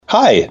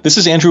Hi, this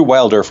is Andrew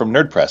Wilder from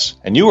NerdPress,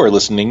 and you are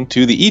listening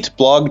to the Eat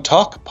Blog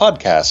Talk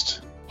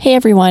podcast. Hey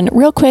everyone,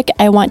 real quick,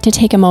 I want to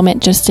take a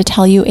moment just to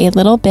tell you a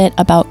little bit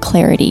about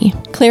Clarity.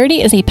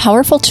 Clarity is a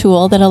powerful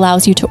tool that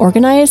allows you to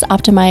organize,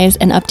 optimize,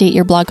 and update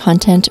your blog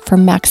content for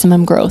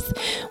maximum growth.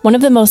 One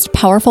of the most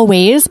powerful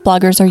ways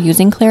bloggers are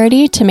using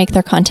Clarity to make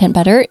their content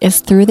better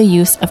is through the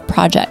use of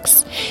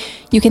projects.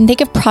 You can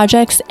think of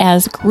projects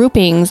as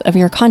groupings of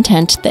your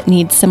content that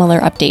need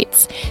similar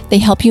updates. They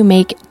help you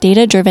make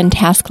data-driven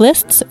task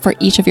lists for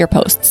each of your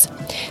posts.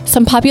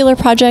 Some popular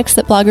projects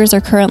that bloggers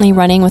are currently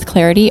running with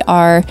Clarity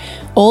are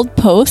old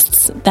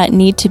posts that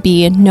need to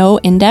be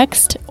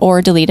no-indexed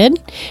or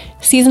deleted,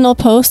 seasonal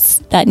posts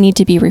that need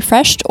to be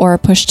refreshed or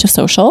pushed to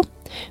social,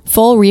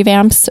 full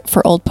revamps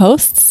for old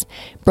posts,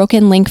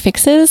 broken link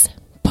fixes,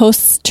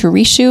 posts to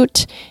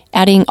reshoot,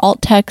 adding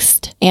alt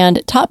text,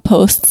 and top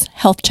posts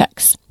health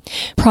checks.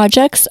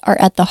 Projects are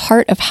at the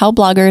heart of how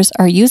bloggers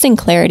are using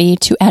Clarity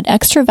to add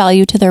extra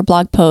value to their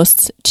blog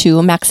posts to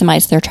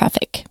maximize their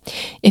traffic.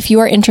 If you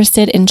are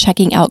interested in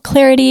checking out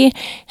Clarity,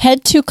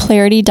 head to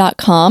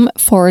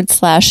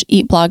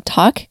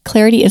clarity.com/eatblogtalk.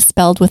 Clarity is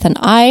spelled with an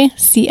I,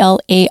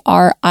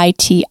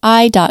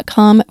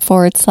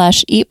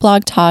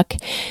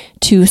 clariti.com/eatblogtalk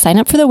to sign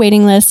up for the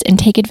waiting list and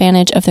take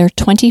advantage of their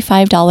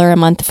 $25 a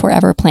month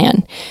forever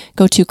plan.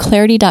 Go to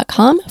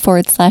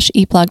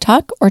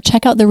clarity.com/eatblogtalk or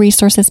check out the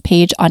resources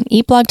page on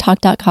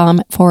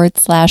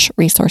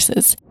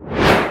eatblogtalk.com/resources.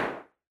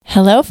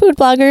 Hello, food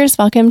bloggers.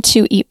 Welcome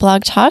to Eat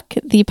Blog Talk,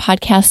 the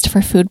podcast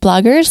for food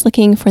bloggers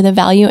looking for the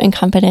value and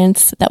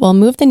competence that will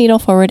move the needle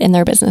forward in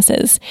their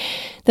businesses.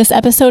 This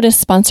episode is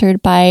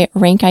sponsored by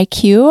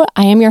RankIQ.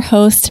 I am your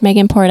host,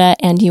 Megan Porta,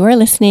 and you are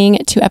listening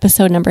to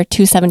episode number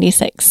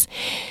 276.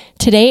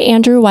 Today,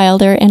 Andrew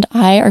Wilder and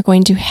I are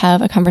going to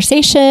have a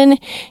conversation.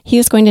 He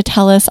is going to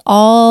tell us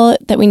all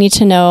that we need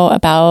to know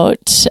about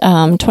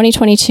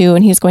 2022,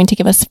 and he's going to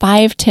give us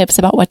 5 tips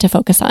about what to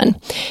focus on.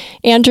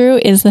 Andrew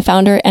is the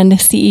founder and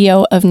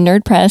CEO of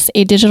NerdPress,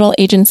 a digital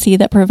agency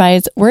that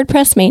provides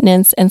WordPress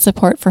maintenance and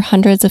support for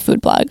hundreds of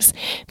food blogs,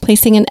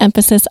 placing an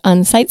emphasis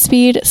on site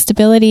speed,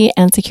 stability,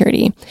 and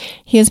security.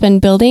 He has been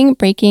building,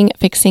 breaking,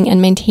 fixing, and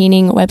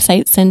maintaining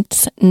websites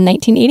since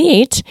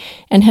 1988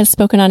 and has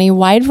spoken on a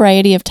wide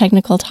variety of technical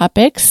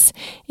topics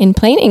in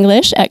plain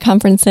English at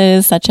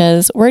conferences such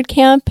as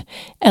WordCamp,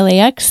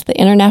 LAX, the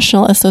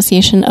International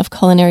Association of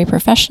Culinary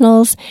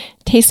Professionals,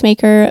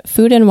 Tastemaker,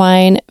 Food and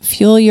Wine,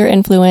 Fuel Your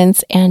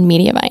Influence, and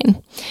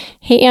Mediavine.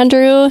 Hey,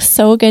 Andrew,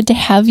 so good to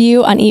have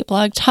you on Eat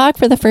Blog Talk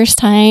for the first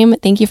time.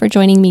 Thank you for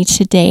joining me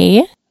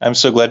today. I'm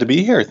so glad to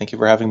be here. Thank you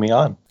for having me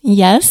on.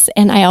 Yes,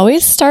 and I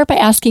always start by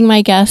asking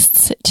my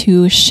guests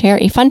to share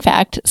a fun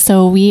fact,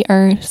 so we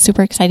are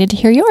super excited to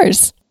hear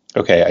yours.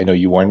 Okay, I know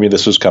you warned me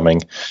this was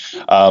coming.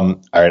 All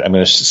right, I'm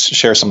going to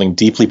share something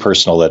deeply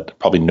personal that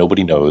probably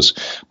nobody knows.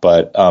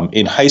 But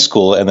in high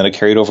school, and then it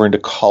carried over into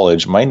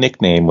college, my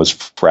nickname was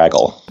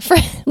Fraggle.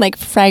 Like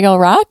Fraggle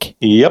Rock?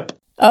 Yep.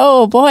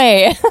 Oh,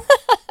 boy.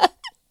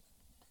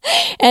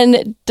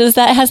 And has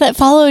that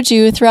followed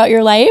you throughout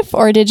your life,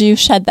 or did you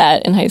shed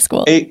that in high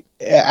school?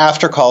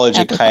 After college,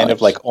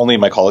 of like only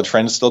my college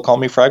friends still call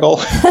me Fraggle.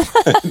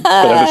 But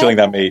I have a feeling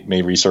that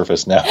may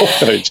resurface now.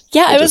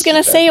 I was going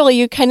to say, well,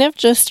 you kind of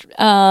just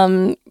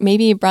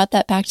maybe brought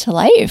that back to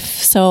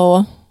life.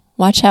 So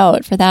watch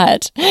out for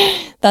that.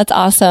 That's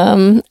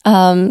awesome.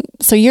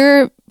 So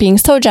you're being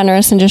so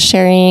generous and just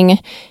sharing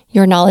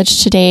your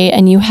knowledge today,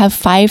 and you have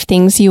 5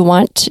 things you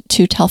want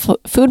to tell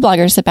food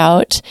bloggers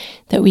about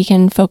that we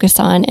can focus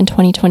on in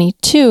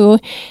 2022.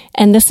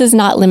 And this is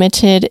not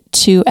limited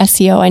to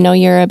SEO. I know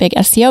you're a big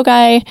SEO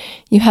guy.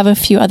 You have a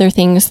few other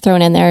things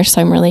thrown in there, so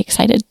I'm really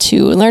excited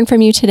to learn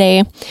from you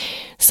today.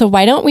 So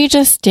why don't we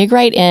just dig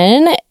right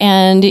in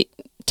and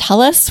tell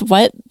us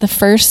what the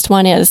first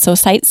one is? So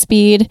site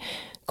speed,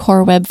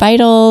 Core Web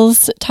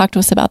Vitals. Talk to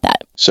us about that.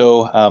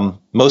 So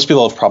most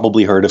people have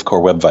probably heard of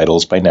Core Web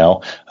Vitals by now.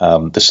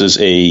 This is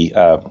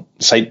a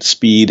site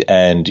speed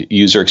and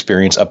user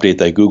experience update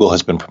that Google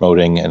has been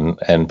promoting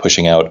and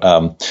pushing out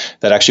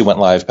that actually went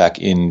live back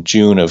in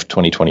June of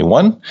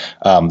 2021.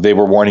 They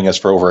were warning us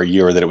for over a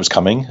year that it was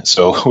coming.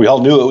 So we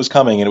all knew it was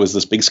coming, and it was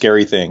this big,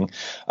 scary thing.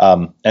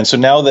 And so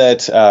now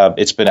that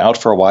it's been out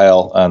for a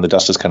while, the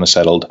dust has kind of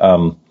settled.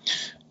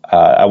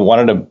 I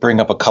wanted to bring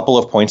up a couple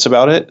of points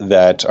about it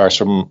that are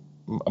some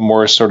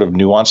more sort of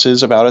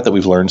nuances about it that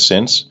we've learned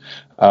since.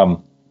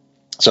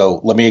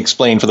 So let me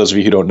explain for those of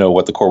you who don't know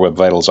what the Core Web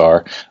Vitals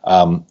are.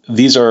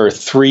 These are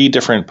 3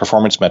 different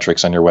performance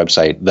metrics on your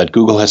website that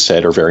Google has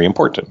said are very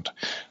important.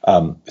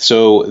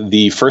 So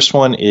the first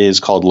one is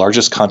called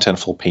largest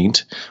contentful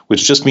paint,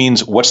 which just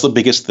means what's the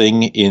biggest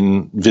thing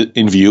in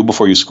view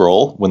before you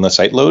scroll when the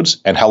site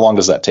loads, and how long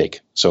does that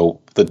take? So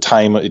the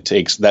time it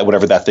takes, that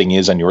whatever that thing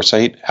is on your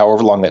site,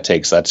 however long that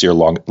takes, that's your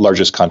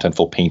largest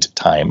contentful paint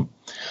time.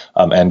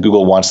 And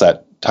Google wants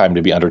that time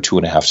to be under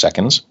 2.5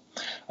 seconds.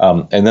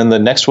 And then the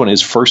next one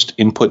is first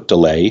input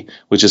delay,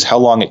 which is how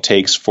long it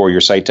takes for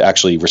your site to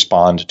actually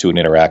respond to an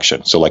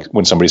interaction. So like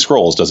when somebody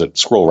scrolls, does it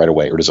scroll right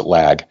away or does it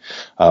lag?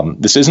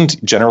 This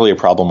isn't generally a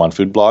problem on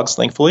food blogs,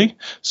 thankfully.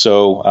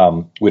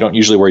 So we don't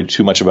usually worry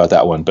too much about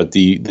that one. But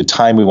the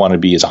time we want to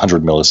be is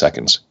 100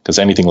 milliseconds, because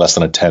anything less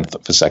than a tenth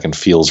of a second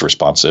feels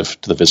responsive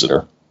to the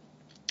visitor.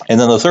 And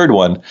then the third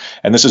one,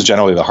 and this is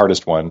generally the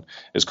hardest one,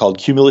 is called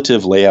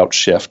cumulative layout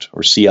shift,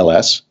 or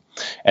CLS.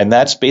 And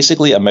that's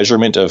basically a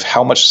measurement of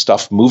how much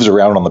stuff moves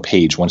around on the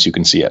page once you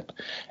can see it.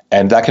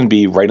 And that can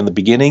be right in the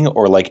beginning,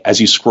 or like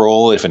as you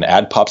scroll, if an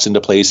ad pops into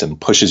place and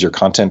pushes your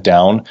content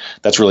down,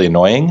 that's really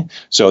annoying.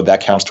 So that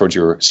counts towards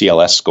your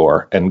CLS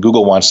score. And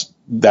Google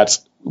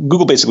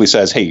basically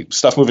says, hey,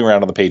 stuff moving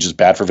around on the page is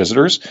bad for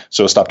visitors,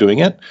 so stop doing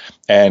it.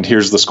 And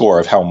here's the score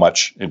of how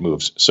much it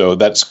moves. So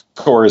that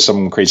score is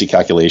some crazy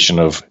calculation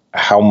of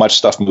how much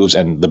stuff moves,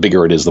 and the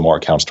bigger it is, the more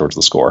it counts towards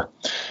the score.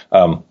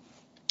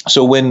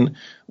 So when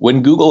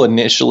Google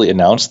initially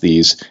announced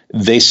these,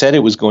 they said it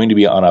was going to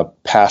be on a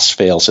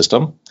pass-fail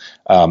system.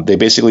 They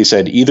basically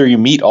said either you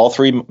meet all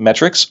three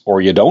metrics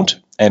or you don't.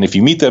 And if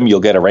you meet them,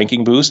 you'll get a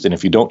ranking boost. And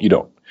if you don't, you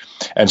don't.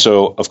 And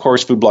so, of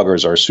course, food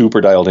bloggers are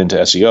super dialed into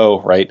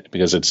SEO, right?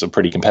 Because it's a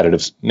pretty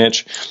competitive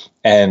niche.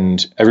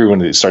 And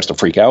everyone starts to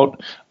freak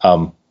out.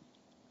 And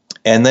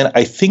then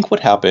I think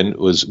what happened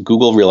was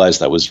Google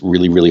realized that was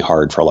really, really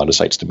hard for a lot of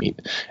sites to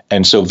meet.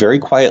 And so very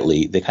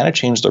quietly, they kind of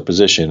changed their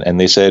position and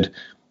they said,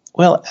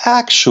 well,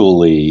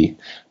 actually,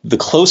 the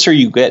closer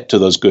you get to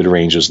those good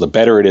ranges, the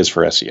better it is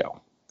for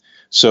SEO.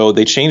 So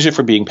they changed it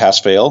from being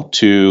pass-fail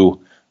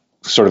to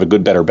sort of a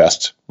good, better,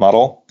 best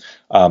model.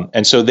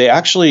 And so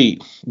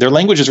their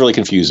language is really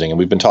confusing, and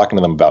we've been talking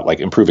to them about like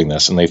improving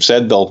this, and they've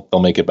said they'll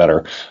make it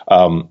better.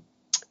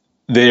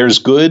 There's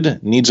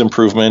good, needs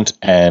improvement,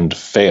 and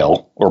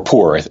fail, or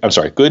poor. I'm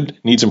sorry, good,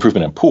 needs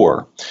improvement, and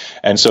poor.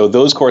 And so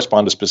those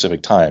correspond to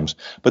specific times.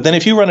 But then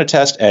if you run a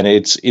test and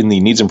it's in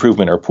the needs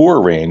improvement or poor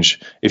range,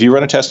 if you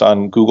run a test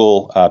on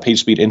Google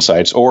PageSpeed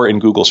Insights or in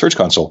Google Search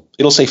Console,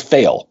 it'll say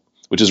fail,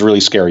 which is really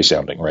scary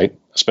sounding, right?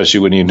 Especially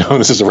when you know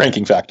this is a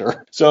ranking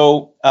factor.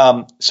 So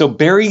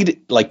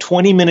buried like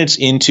 20 minutes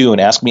into an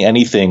Ask Me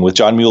Anything with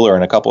John Mueller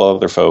and a couple of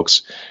other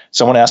folks,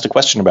 someone asked a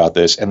question about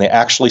this, and they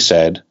actually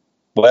said,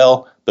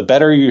 well, the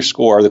better your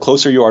score, the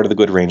closer you are to the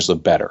good range, the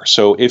better.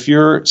 So if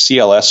your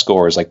CLS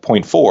score is like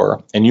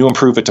 0.4 and you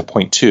improve it to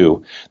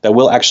 0.2, that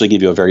will actually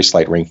give you a very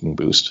slight ranking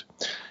boost.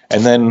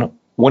 And then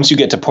once you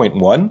get to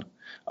 0.1,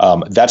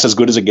 that's as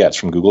good as it gets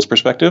from Google's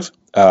perspective.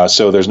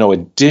 So there's no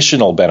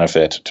additional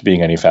benefit to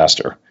being any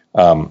faster.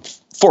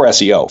 For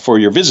SEO, for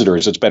your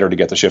visitors, it's better to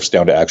get the shifts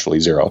down to actually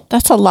 0.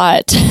 That's a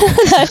lot.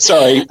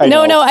 Sorry.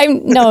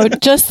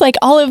 Just like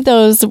all of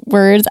those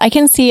words, I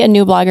can see a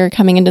new blogger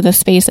coming into the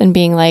space and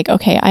being like,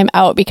 okay, I'm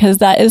out, because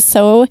that is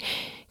so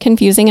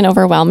confusing and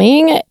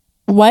overwhelming.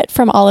 What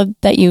from all of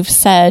that you've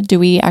said do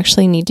we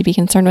actually need to be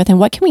concerned with, and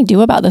what can we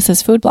do about this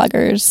as food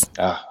bloggers?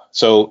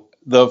 So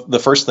the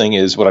first thing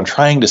is, what I'm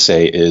trying to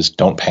say is,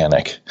 don't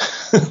panic.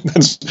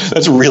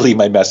 That's really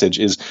my message.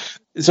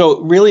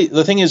 So really,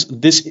 the thing is,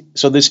 this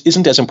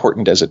isn't as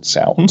important as it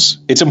sounds.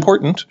 It's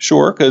important,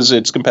 sure, because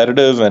it's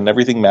competitive and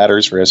everything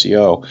matters for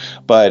SEO.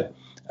 But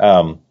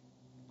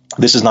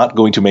this is not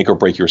going to make or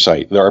break your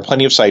site. There are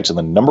plenty of sites in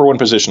the number one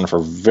position for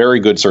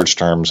very good search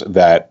terms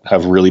that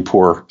have really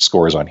poor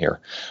scores on here.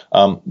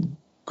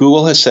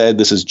 Google has said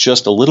this is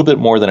just a little bit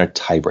more than a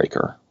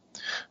tiebreaker.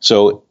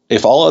 So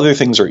if all other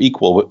things are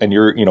equal, and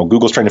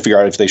Google's trying to figure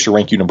out if they should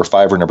rank you number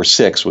 5 or number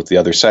 6 with the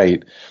other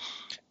site,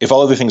 if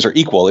all other things are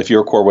equal, if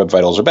your core web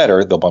vitals are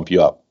better, they'll bump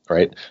you up,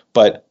 right?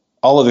 But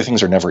all other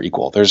things are never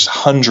equal. There's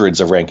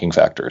hundreds of ranking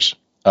factors.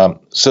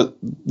 So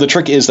the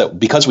trick is that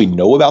because we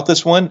know about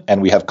this one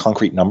and we have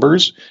concrete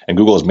numbers, and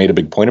Google has made a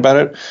big point about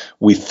it,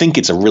 we think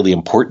it's a really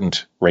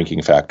important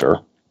ranking factor.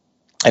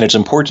 And it's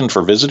important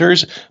for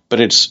visitors,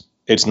 but it's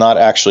not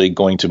actually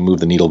going to move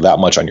the needle that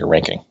much on your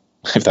ranking,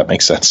 if that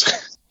makes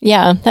sense.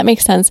 Yeah, that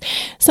makes sense.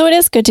 So it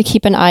is good to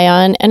keep an eye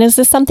on. And is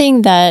this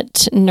something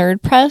that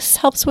NerdPress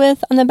helps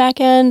with on the back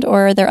end,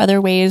 or are there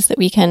other ways that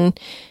we can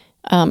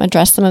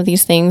address some of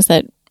these things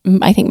that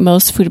I think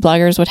most food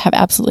bloggers would have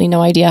absolutely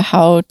no idea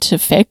how to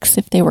fix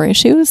if they were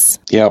issues?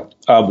 Yeah,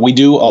 we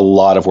do a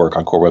lot of work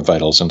on Core Web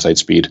Vitals and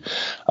SiteSpeed.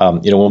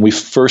 When we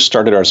first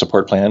started our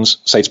support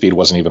plans, SiteSpeed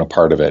wasn't even a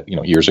part of it,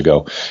 years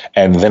ago.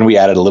 And then we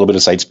added a little bit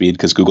of SiteSpeed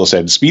because Google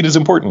said speed is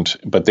important,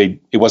 but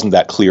it wasn't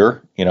that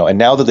clear, And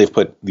now that they've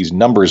put these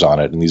numbers on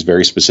it and these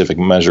very specific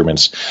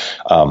measurements,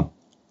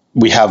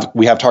 we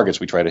have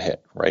targets we try to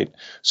hit, right?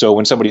 So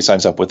when somebody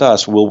signs up with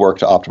us, we'll work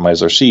to optimize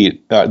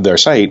their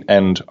site,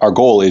 and our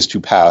goal is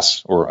to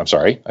pass, or I'm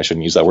sorry, I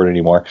shouldn't use that word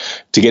anymore,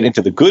 to get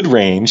into the good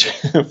range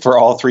for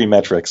all three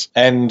metrics.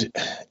 And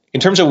in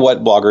terms of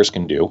what bloggers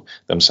can do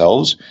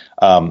themselves,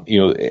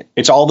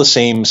 it's all the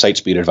same site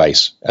speed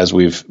advice as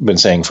we've been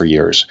saying for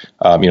years.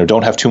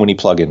 Don't have too many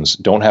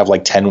plugins. Don't have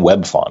like 10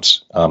 web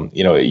fonts.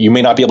 You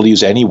may not be able to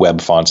use any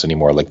web fonts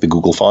anymore, like the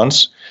Google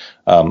fonts.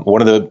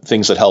 One of the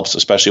things that helps,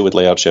 especially with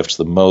layout shifts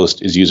the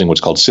most, is using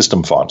what's called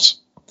system fonts,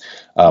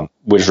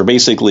 which are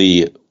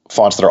basically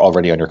fonts that are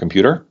already on your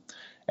computer.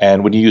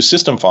 And when you use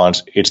system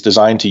fonts, it's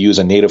designed to use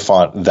a native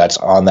font that's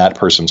on that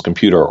person's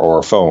computer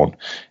or phone.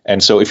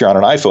 And so if you're on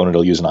an iPhone,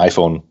 it'll use an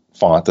iPhone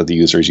font that the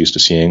user is used to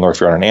seeing. Or if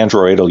you're on an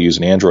Android, it'll use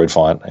an Android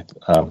font.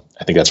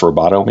 I think that's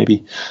Roboto,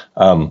 maybe.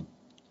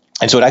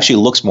 And so it actually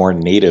looks more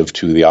native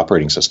to the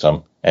operating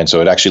system. And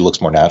so it actually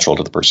looks more natural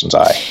to the person's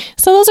eye.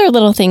 So those are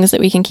little things that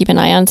we can keep an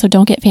eye on. So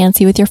don't get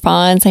fancy with your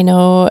fonts. I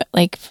know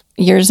like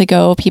years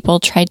ago, people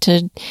tried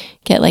to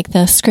get like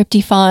the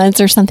scripty fonts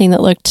or something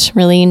that looked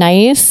really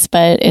nice,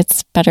 but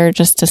it's better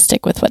just to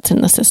stick with what's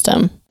in the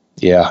system.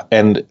 Yeah.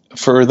 And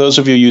for those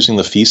of you using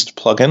the Feast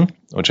plugin,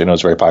 which I know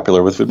is very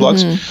popular with food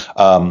blogs,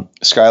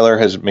 Skylar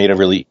has made it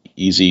really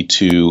easy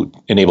to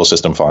enable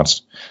system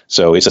fonts.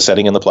 So it's a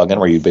setting in the plugin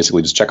where you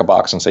basically just check a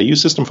box and say,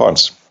 use system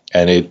fonts.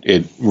 And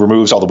it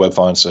removes all the web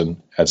fonts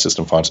and adds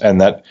system fonts.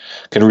 And that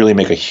can really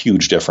make a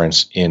huge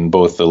difference in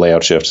both the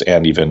layout shifts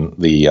and even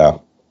the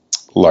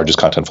largest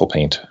contentful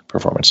paint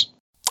performance.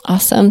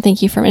 Awesome.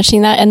 Thank you for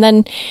mentioning that. And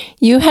then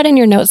you had in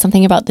your notes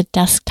something about the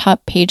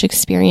desktop page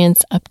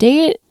experience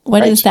update.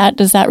 What is that?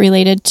 Does that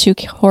related to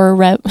Core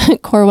Web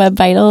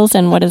Vitals?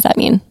 And what does that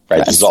mean?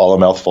 Right. This is all a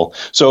mouthful.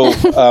 So,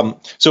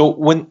 so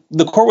when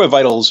the Core Web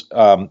Vitals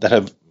that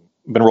have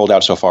been rolled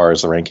out so far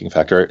as the ranking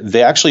factor,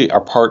 they actually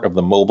are part of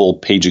the mobile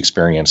page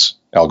experience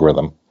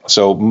algorithm.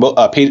 So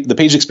the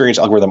page experience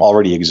algorithm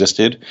already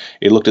existed.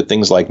 It looked at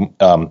things like,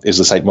 is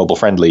the site mobile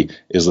friendly?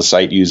 Is the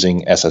site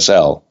using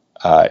SSL?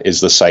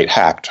 Is the site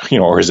hacked,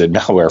 or is it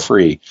malware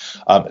free?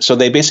 So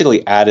they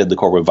basically added the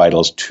Core Web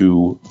Vitals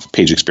to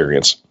page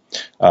experience.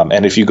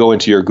 And if you go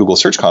into your Google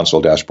Search Console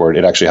dashboard,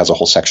 it actually has a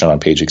whole section on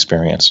page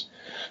experience.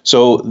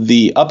 So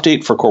the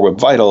update for Core Web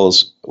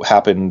Vitals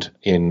happened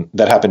in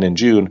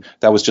June.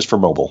 That was just for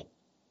mobile.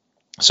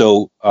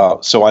 So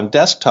on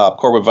desktop,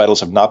 Core Web Vitals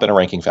have not been a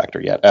ranking factor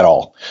yet at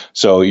all.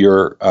 So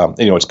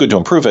it's good to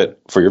improve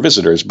it for your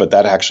visitors, but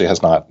that actually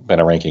has not been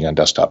a ranking on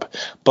desktop.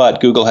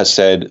 But Google has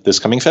said this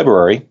coming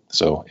February,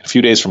 so a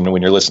few days from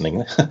when you're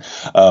listening,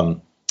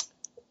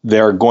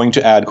 they're going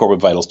to add Core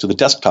Web Vitals to the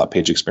desktop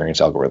page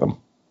experience algorithm.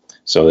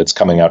 So it's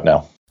coming out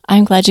now.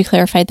 I'm glad you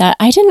clarified that.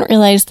 I didn't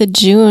realize the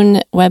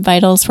June Web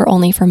Vitals were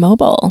only for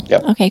mobile.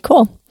 Yep. Okay,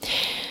 cool.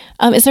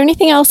 Is there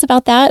anything else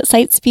about that,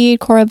 Site Speed,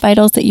 Core Web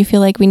Vitals, that you feel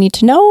like we need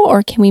to know,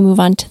 or can we move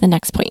on to the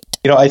next point?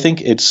 I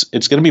think it's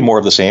going to be more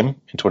of the same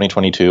in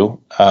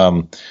 2022.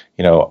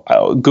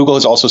 Google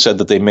has also said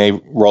that they may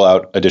roll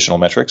out additional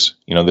metrics.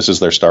 This is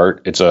their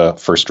start. It's a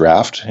first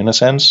draft in a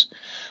sense.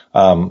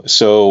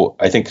 So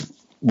I think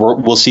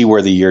we'll see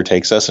where the year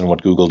takes us and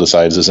what Google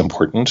decides is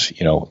important.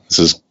 This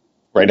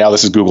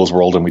is Google's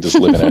world and we just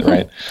live in it,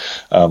 right?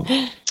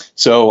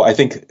 So I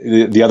think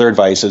the other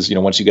advice is,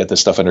 once you get this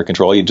stuff under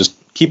control, you just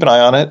keep an eye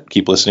on it,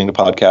 keep listening to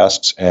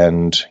podcasts,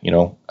 and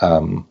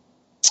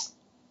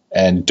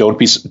don't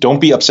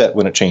be upset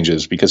when it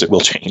changes, because it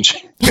will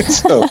change.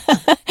 So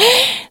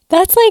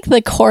that's like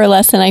the core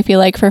lesson, I feel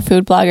like, for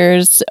food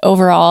bloggers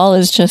overall,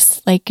 is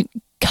just like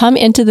come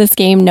into this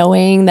game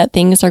knowing that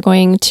things are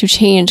going to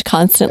change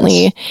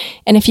constantly. Yes.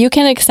 And if you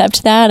can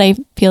accept that, I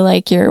feel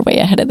like you're way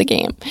ahead of the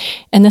game.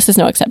 And this is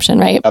no exception,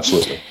 right?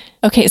 Absolutely.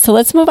 Okay, so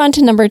let's move on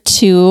to number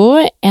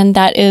 2, and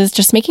that is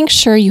just making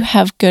sure you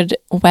have good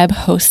web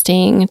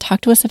hosting.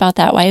 Talk to us about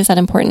that. Why is that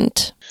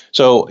important?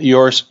 So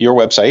your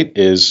website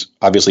is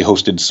obviously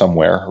hosted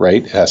somewhere,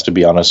 right? It has to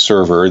be on a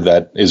server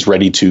that is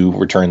ready to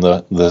return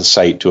the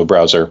site to a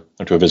browser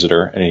or to a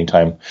visitor at any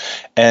time.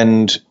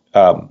 And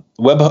all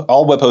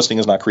web hosting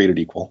is not created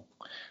equal.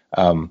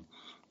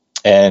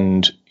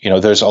 There's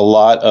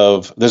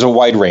a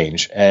wide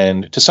range,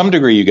 and to some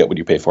degree you get what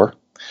you pay for.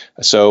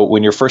 So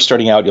when you're first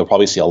starting out, you'll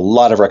probably see a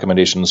lot of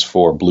recommendations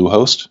for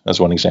Bluehost as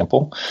one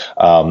example.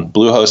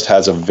 Bluehost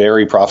has a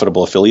very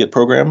profitable affiliate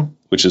program,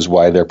 which is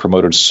why they're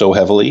promoted so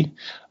heavily.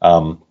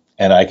 And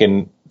I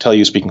can tell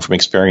you, speaking from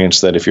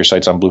experience, that if your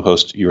site's on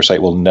Bluehost, your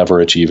site will never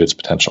achieve its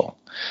potential.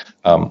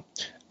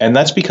 And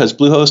that's because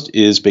Bluehost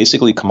is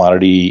basically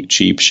commodity,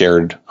 cheap,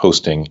 shared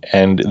hosting,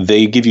 and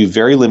they give you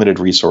very limited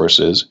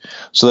resources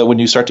so that when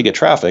you start to get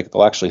traffic,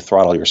 they'll actually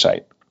throttle your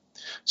site.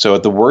 So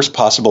at the worst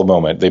possible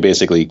moment, they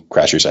basically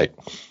crash your site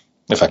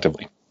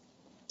effectively.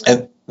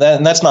 And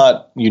that's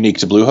not unique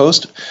to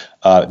Bluehost,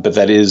 but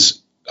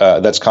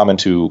that's common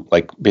to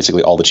like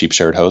basically all the cheap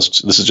shared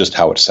hosts. This is just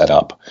how it's set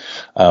up.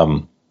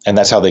 And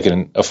that's how they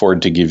can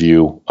afford to give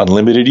you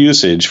unlimited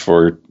usage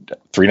for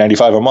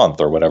 $3.95 a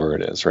month or whatever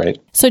it is, right?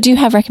 So do you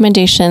have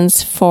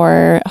recommendations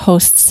for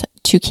hosts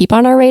to keep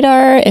on our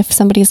radar if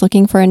somebody's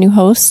looking for a new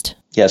host?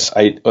 Yes,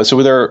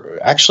 so there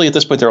actually at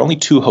this point there are only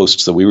 2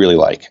 hosts that we really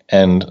like,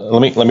 and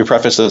let me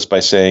preface this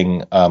by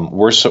saying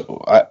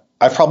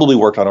I've probably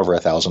worked on over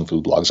 1,000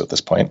 food blogs at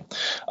this point.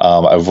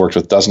 I've worked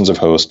with dozens of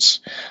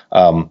hosts,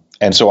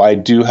 and so I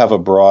do have a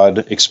broad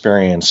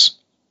experience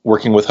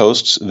working with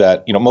hosts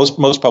that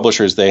most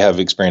publishers, they have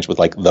experience with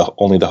like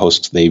only the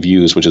hosts they've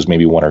used, which is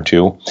maybe 1 or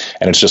 2,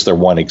 and it's just their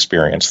one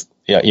experience.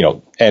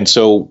 And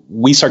so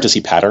we start to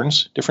see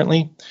patterns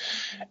differently.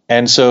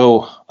 And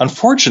so,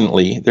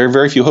 unfortunately, there are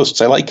very few hosts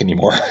I like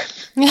anymore.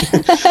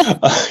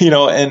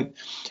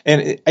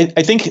 And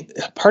I think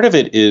part of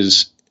it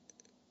is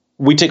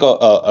we take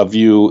a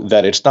view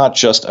that it's not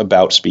just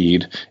about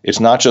speed.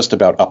 It's not just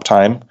about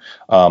uptime.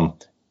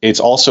 It's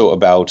also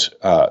about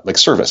like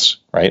service,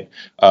 right?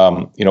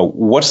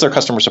 What's their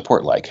customer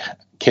support like?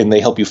 Can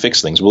they help you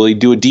fix things? Will they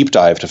do a deep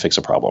dive to fix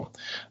a problem?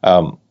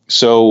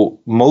 So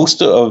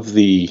most of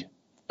the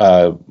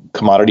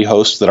commodity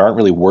hosts that aren't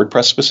really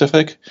WordPress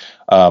specific,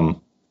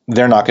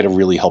 they're not going to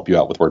really help you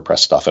out with WordPress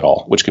stuff at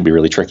all, which can be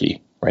really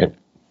tricky, right?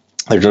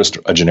 They're just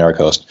a generic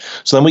host.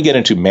 So then we get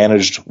into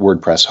managed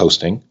WordPress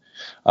hosting.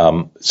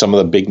 Some of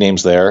the big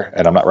names there,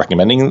 and I'm not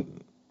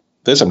recommending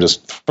this, I'm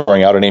just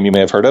throwing out a name you may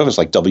have heard of, is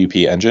like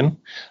WP Engine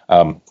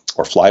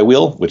or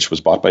Flywheel, which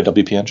was bought by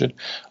WP Engine.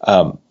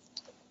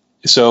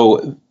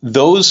 So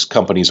those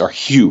companies are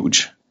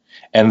huge,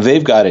 and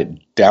they've got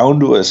it down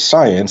to a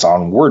science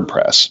on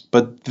WordPress,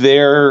 but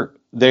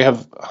they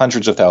have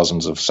hundreds of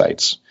thousands of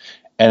sites,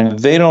 and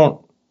they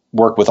don't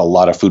work with a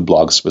lot of food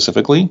blogs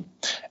specifically.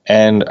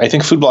 And I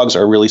think food blogs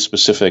are really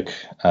specific.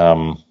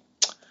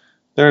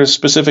 They're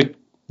specific.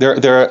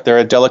 They're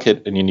a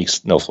delicate and unique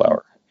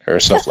snowflower or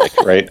a snowflake,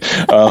 right?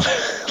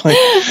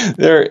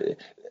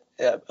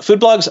 Food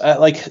blogs,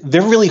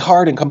 they're really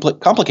hard and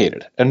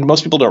complicated, and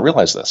most people don't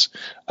realize this.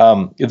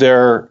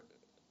 They're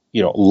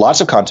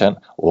lots of content,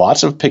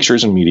 lots of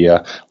pictures and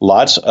media,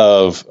 lots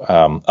of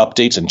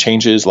updates and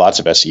changes, lots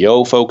of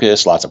SEO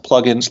focus, lots of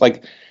plugins.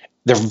 Like,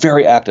 they're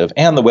very active,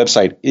 and the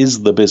website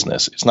is the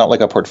business. It's not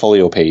like a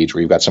portfolio page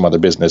where you've got some other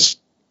business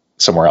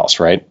somewhere else,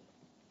 right?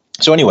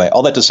 So anyway,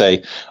 all that to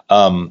say,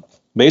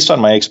 based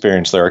on my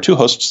experience, there are two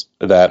hosts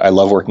that I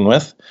love working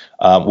with,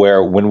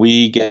 where when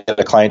we get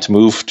a client to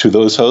move to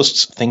those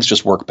hosts, things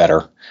just work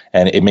better,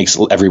 and it makes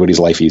everybody's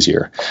life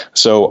easier.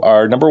 So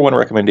our number one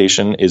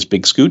recommendation is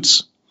Big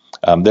Scoots.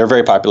 They're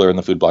very popular in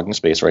the food blogging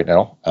space right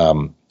now.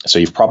 So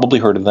you've probably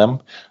heard of them.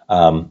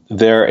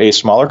 They're a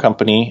smaller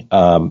company.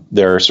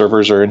 Their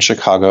servers are in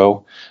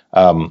Chicago,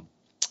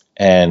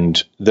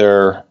 and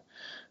they're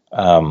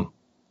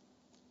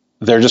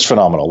just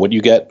phenomenal. What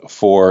you get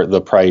for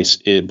the price,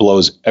 it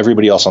blows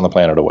everybody else on the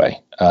planet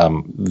away.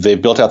 They've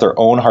built out their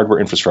own hardware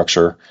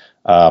infrastructure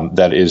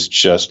that is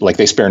just like,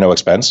 they spare no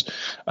expense.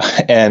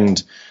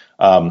 And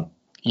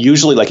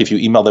usually, like, if you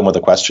email them with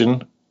a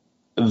question,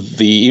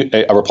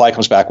 a reply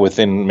comes back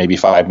within maybe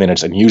 5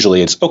 minutes, and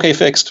usually it's okay,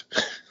 fixed.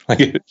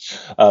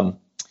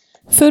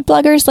 Food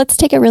bloggers, let's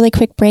take a really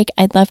quick break.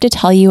 I'd love to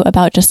tell you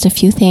about just a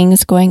few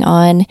things going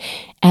on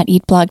at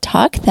Eat Blog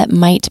Talk that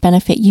might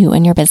benefit you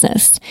and your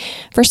business.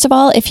 First of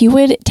all, if you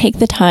would take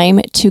the time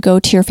to go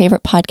to your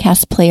favorite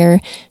podcast player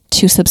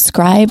to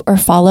subscribe or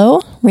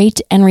follow, rate,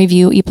 and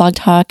review Eat Blog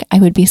Talk, I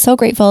would be so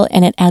grateful,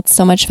 and it adds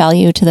so much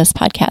value to this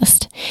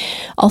podcast.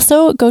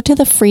 Also, go to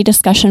the free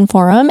discussion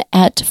forum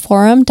at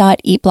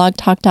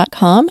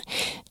forum.eatblogtalk.com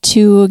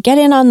to get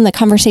in on the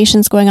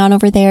conversations going on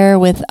over there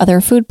with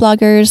other food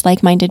bloggers,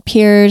 like-minded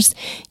peers.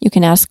 You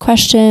can ask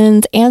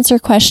questions, answer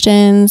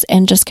questions,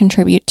 and just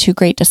contribute to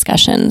great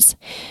discussions.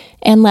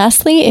 And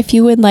lastly, if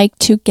you would like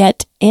to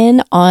get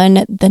in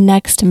on the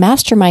next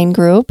mastermind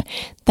group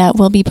that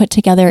will be put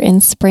together in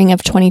spring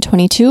of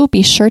 2022,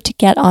 be sure to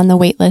get on the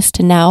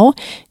waitlist now.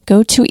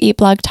 Go to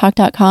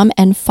eatblogtalk.com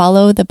and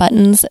follow the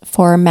buttons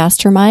for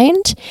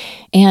mastermind,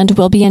 and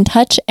we'll be in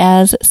touch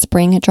as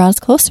spring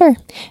draws closer.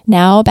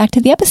 Now back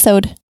to the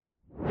episode.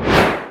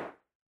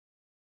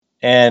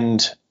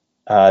 And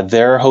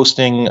their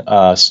hosting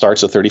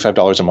starts at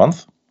 $35 a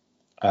month.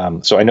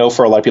 So I know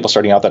for a lot of people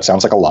starting out, that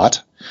sounds like a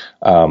lot,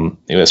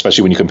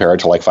 especially when you compare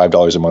it to like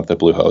 $5 a month at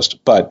Bluehost.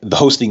 But the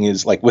hosting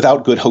is like,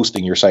 without good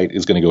hosting, your site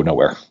is going to go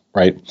nowhere,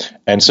 right?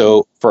 And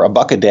so for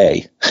 $1 a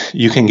day,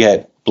 you can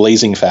get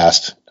blazing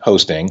fast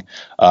hosting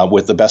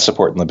with the best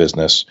support in the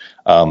business.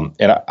 And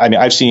I mean,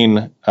 I've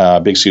seen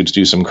Big Scoots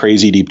do some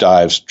crazy deep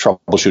dives,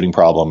 troubleshooting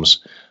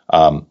problems.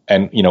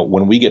 And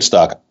when we get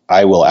stuck,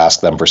 I will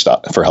ask them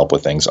for help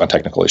with things on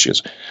technical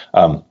issues.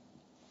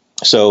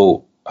 It's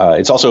a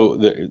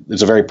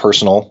very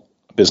personal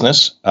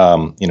business.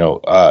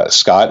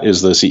 Scott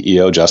is the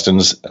CEO,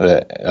 Justin's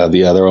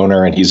the other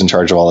owner, and he's in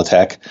charge of all the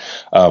tech.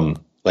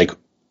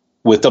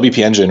 With WP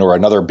Engine or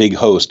another big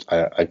host,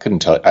 I couldn't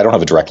tell. I don't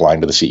have a direct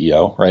line to the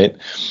CEO, right?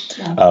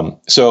 Yeah.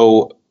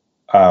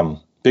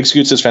 Big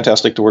Scoots is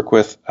fantastic to work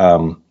with,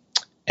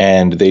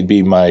 and they'd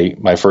be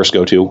my first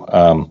go-to.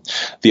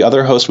 The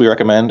other host we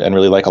recommend and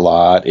really like a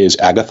lot is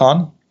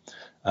Agathon,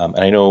 and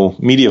I know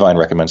Mediavine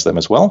recommends them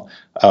as well.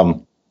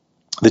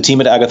 The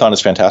team at Agathon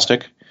is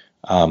fantastic.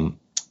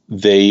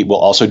 They will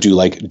also do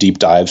like deep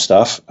dive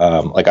stuff.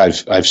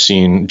 I've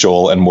seen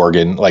Joel and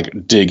Morgan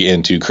like dig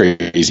into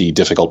crazy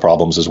difficult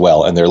problems as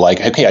well. And they're like,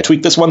 okay, I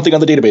tweaked this one thing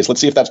on the database.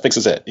 Let's see if that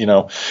fixes it,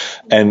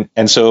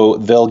 And so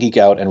they'll geek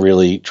out and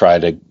really try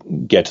to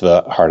get to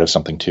the heart of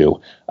something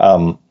too.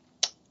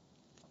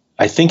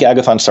 I think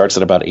Agathon starts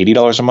at about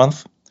 $80 a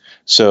month.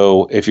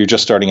 So if you're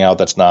just starting out,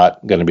 that's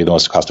not going to be the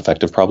most cost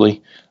effective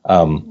probably.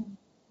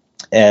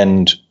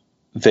 And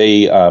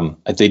they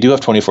do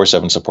have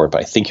 24/7 support,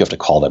 but I think you have to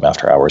call them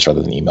after hours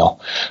rather than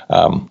email.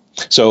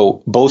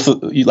 So both,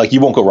 like, you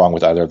won't go wrong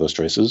with either of those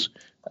choices.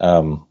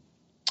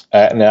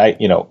 And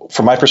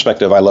from my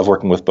perspective, I love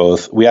working with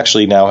both. We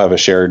actually now have a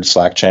shared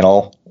Slack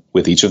channel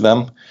with each of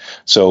them.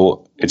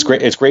 So it's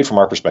great. It's great from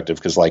our perspective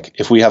because like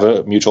if we have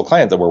a mutual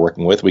client that we're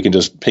working with, we can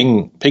just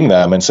ping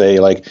them and say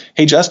like,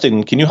 hey,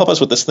 Justin, can you help us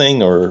with this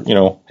thing? Or,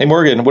 hey,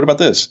 Morgan, what about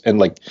this? And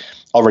like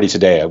already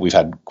today, we've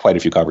had quite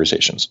a few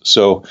conversations.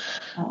 So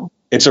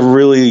It's a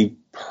really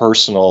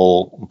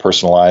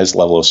personalized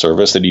level of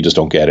service that you just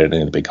don't get at any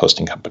of the big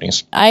hosting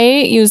companies. I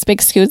use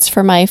Big Scoots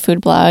for my food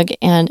blog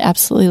and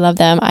absolutely love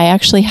them. I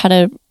actually had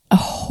a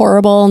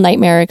horrible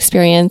nightmare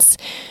experience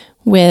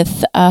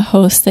with a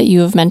host that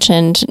you have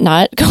mentioned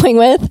not going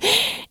with.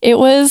 It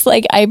was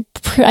like,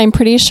 I'm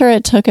pretty sure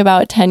it took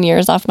about 10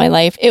 years off my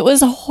life. It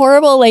was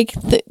horrible, like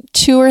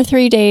 2 or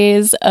 3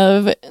 days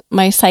of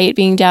my site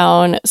being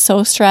down,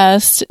 so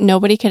stressed.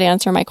 Nobody could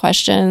answer my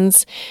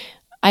questions.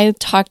 I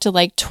talked to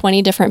like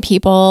 20 different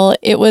people.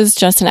 It was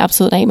just an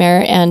absolute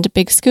nightmare. And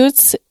Big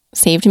Scoots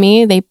saved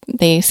me.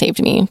 They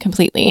saved me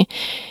completely.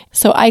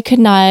 So I could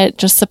not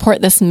just support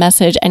this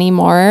message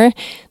anymore,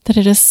 that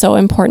it is so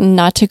important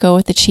not to go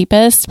with the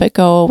cheapest, but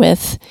go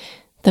with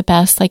the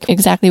best, like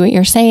exactly what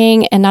you're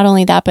saying. And not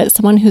only that, but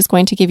someone who's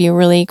going to give you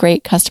really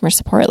great customer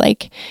support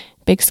like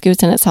Big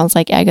Scoots. And it sounds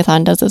like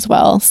Agathon does as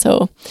well.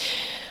 So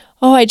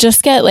I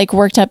just get like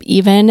worked up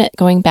even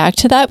going back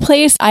to that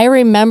place. I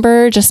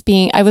remember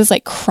I was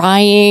like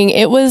crying.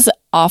 It was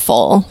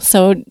awful.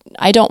 So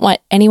I don't want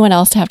anyone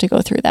else to have to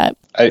go through that.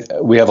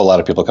 We have a lot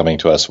of people coming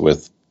to us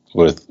with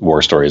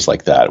war stories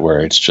like that, where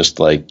it's just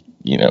like,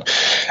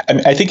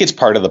 I think it's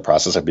part of the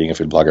process of being a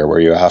food blogger where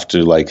you have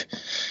to like,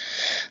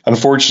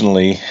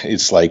 unfortunately,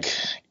 it's like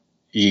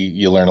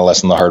you learn a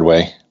lesson the hard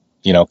way,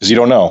 because you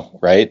don't know,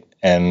 right?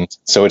 And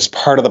so it's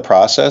part of the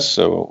process.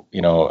 So,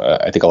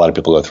 I think a lot of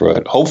people go through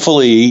it.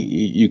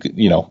 Hopefully,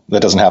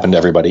 that doesn't happen to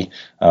everybody.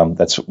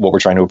 That's what we're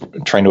trying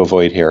to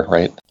avoid here,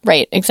 right?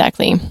 Right,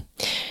 exactly.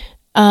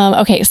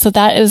 Okay, so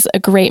that is a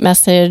great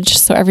message.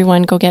 So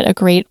everyone go get a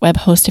great web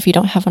host if you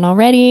don't have one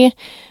already.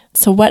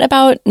 So what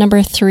about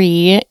number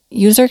 3,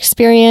 user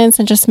experience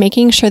and just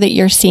making sure that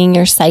you're seeing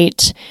your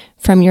site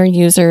from your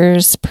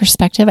user's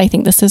perspective? I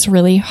think this is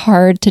really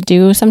hard to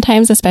do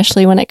sometimes,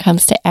 especially when it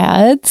comes to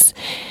ads.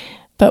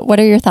 But what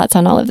are your thoughts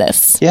on all of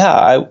this?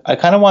 Yeah, I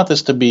kind of want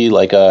this to be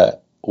like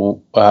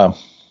not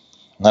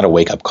a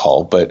wake-up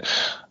call, but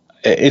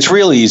it's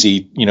real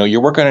easy.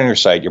 You're working on your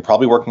site. You're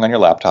probably working on your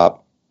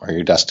laptop or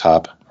your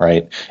desktop,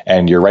 right?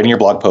 And you're writing your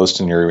blog posts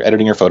and you're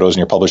editing your photos and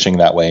you're publishing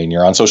that way and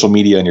you're on social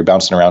media and you're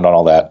bouncing around on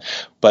all that.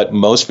 But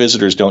most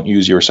visitors don't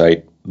use your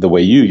site the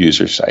way you use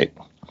your site.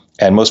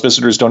 And most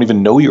visitors don't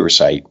even know your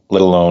site,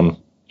 let alone,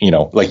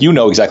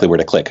 exactly where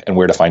to click and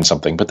where to find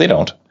something, but they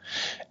don't.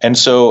 And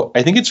so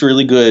I think it's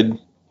really good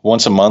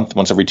once a month,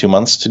 once every 2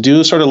 months, to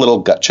do sort of a little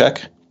gut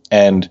check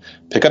and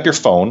pick up your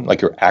phone,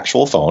 like your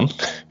actual phone,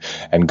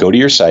 and go to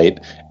your site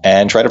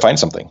and try to find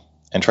something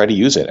and try to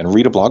use it and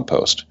read a blog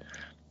post.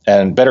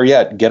 And better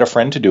yet, get a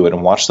friend to do it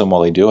and watch them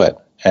while they do it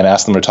and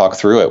ask them to talk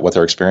through it, what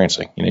they're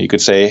experiencing. You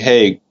could say,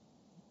 hey,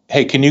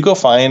 can you go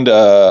find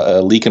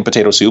a leek and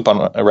potato soup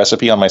on a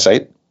recipe on my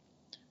site?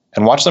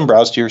 And watch them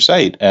browse to your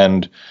site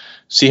and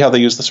see how they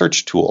use the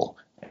search tool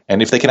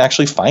and if they can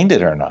actually find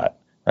it or not,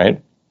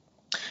 right?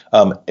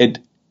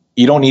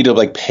 You don't need to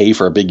like pay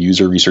for a big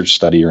user research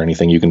study or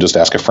anything. You can just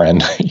ask a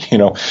friend,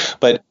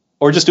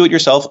 or just do it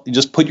yourself.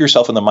 Just put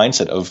yourself in the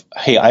mindset of,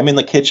 hey, I'm in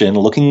the kitchen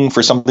looking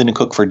for something to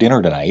cook for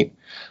dinner tonight.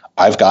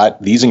 I've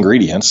got these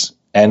ingredients,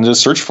 and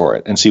just search for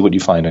it and see what you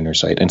find on your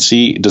site and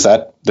see, does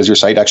your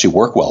site actually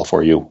work well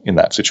for you in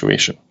that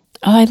situation?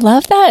 Oh, I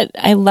love that.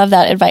 I love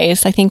that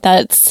advice. I think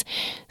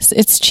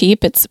it's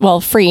cheap. It's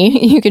free.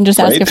 You can just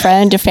ask a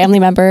friend, a family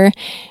member,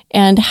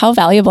 and how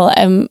valuable.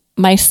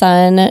 My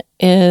son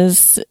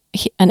is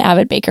an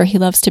avid baker. He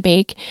loves to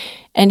bake.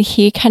 And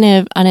he kind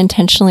of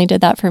unintentionally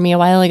did that for me a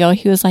while ago.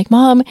 He was like,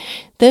 Mom,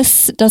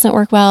 this doesn't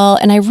work well.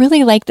 And I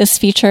really like this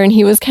feature. And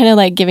he was kind of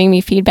like giving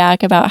me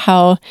feedback about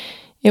how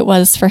it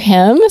was for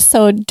him.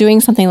 So doing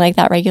something like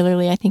that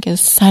regularly, I think,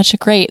 is such a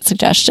great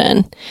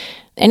suggestion.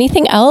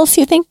 Anything else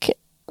you think,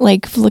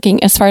 like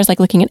looking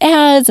at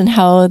ads and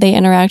how they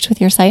interact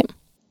with your site?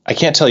 I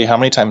can't tell you how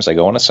many times I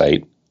go on a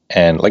site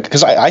and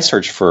because I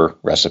search for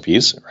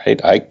recipes, right?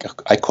 I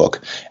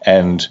cook,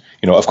 and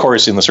of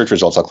course, in the search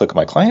results, I'll click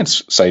my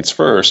clients' sites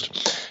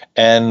first,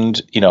 and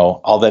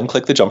I'll then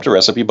click the jump to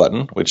recipe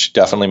button, which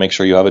definitely make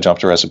sure you have a jump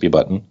to recipe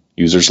button.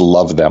 Users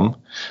love them,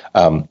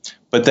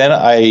 but then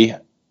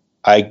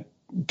I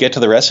get to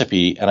the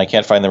recipe and I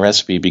can't find the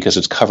recipe because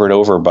it's covered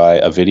over by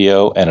a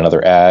video and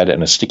another ad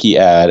and a sticky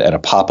ad and a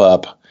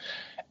pop-up,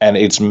 and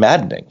it's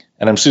maddening.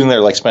 And I'm sitting there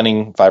like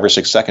spending 5 or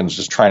 6 seconds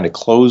just trying to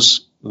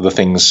close the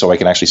things so I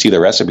can actually see the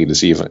recipe to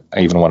see if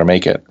I even want to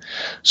make it.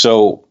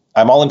 So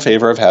I'm all in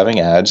favor of having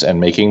ads and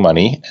making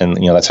money, and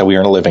that's how we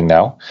earn a living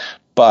now.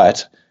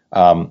 But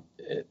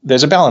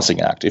there's a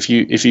balancing act. If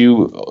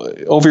you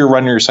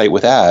overrun your site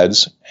with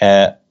ads,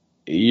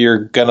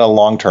 you're gonna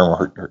long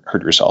term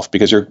hurt yourself,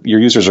 because your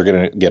users are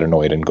gonna get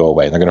annoyed and go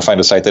away, and they're gonna find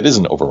a site that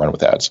isn't overrun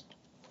with ads.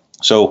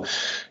 So,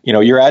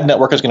 your ad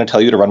network is going to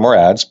tell you to run more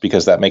ads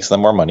because that makes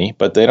them more money,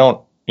 but they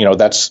don't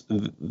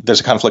there's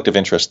a conflict of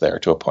interest there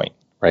to a point,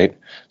 right?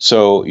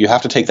 So you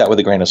have to take that with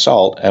a grain of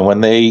salt. And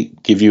when they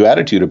give you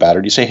attitude about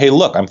it, you say, hey,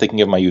 look, I'm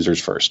thinking of my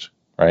users first,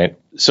 right?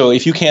 So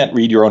if you can't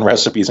read your own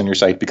recipes on your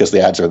site because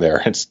the ads are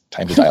there, it's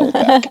time to dial it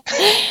back.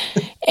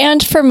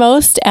 And for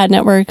most ad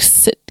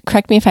networks,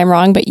 correct me if I'm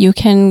wrong, but you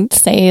can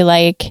say,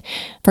 like,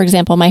 for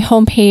example, my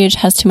homepage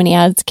has too many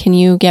ads. Can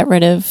you get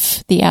rid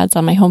of the ads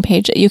on my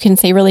homepage? You can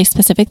say really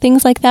specific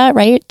things like that,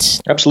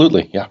 right?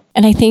 Absolutely. Yeah.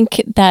 And I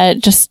think that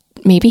just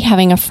maybe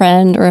having a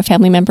friend or a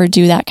family member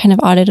do that kind of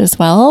audit as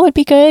well would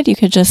be good. You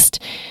could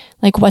just,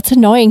 like, what's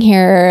annoying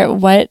here?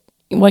 What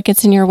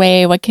gets in your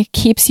way? What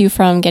keeps you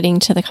from getting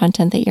to the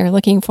content that you're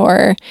looking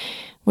for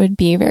would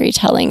be very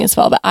telling as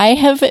well. But I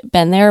have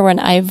been there when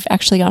I've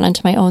actually gone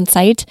onto my own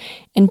site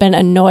and been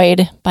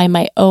annoyed by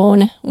my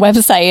own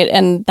website.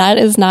 And that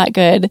is not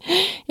good.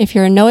 If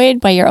you're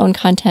annoyed by your own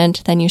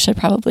content, then you should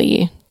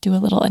probably do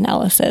a little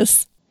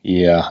analysis.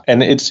 Yeah.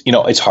 And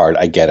it's hard.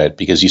 I get it,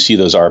 because you see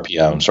those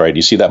RPMs, right?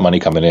 You see that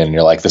money coming in and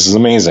you're like, this is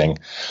amazing.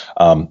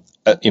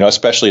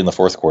 Especially in the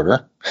fourth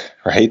quarter,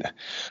 right?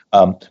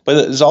 But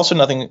there's also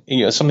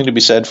something to be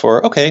said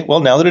for, okay, well,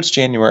 now that it's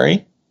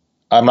January,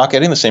 I'm not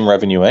getting the same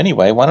revenue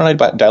anyway. Why don't I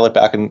dial it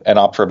back and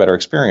opt for a better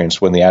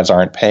experience when the ads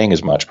aren't paying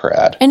as much per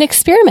ad? And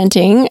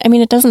experimenting, I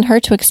mean, it doesn't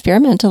hurt to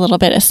experiment a little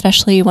bit,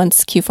 especially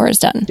once Q4 is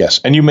done.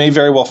 Yes. And you may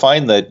very well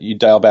find that you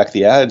dial back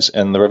the ads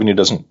and the revenue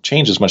doesn't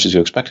change as much as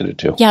you expected it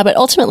to. Yeah, but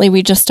ultimately,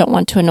 we just don't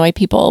want to annoy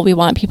people. We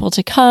want people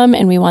to come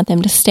and we want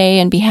them to stay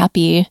and be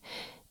happy.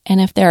 And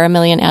if there are a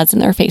million ads in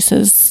their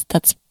faces,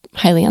 that's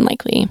highly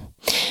unlikely.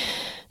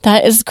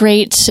 That is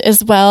great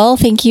as well.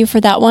 Thank you for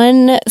that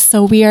one.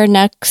 So we are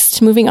next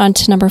moving on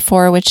to number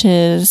 4, which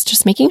is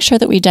just making sure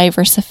that we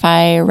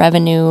diversify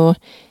revenue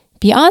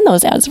beyond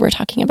those ads we're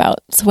talking about.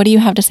 So what do you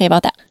have to say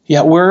about that?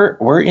 Yeah,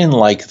 we're in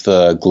like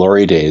the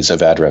glory days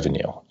of ad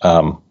revenue.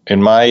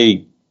 In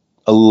my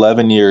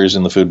 11 years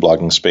in the food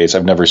blogging space,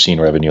 I've never seen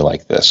revenue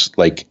like this.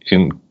 Like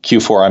in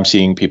Q4, I'm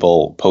seeing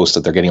people post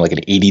that they're getting like an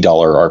 $80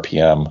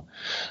 RPM.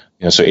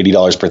 So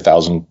 $80 per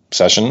 1,000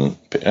 session.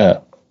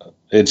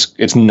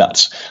 It's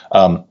nuts.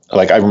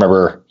 Like I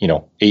remember,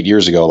 8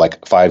 years ago,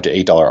 like $5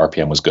 to $8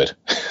 RPM was good.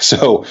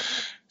 So,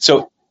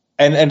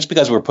 and it's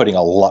because we're putting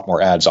a lot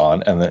more ads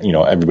on, and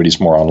everybody's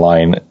more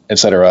online, et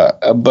cetera.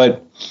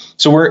 But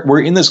so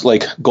we're in this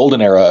like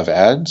golden era of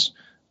ads.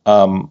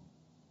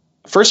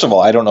 First of all,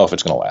 I don't know if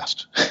it's going to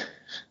last,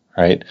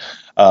 right?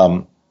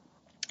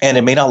 And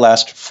it may not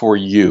last for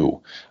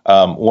you.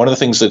 One of the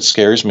things that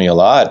scares me a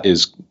lot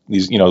is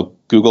these,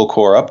 Google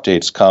Core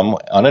updates come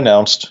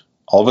unannounced.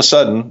 All of a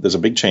sudden, there's a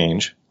big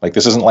change. Like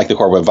this isn't like the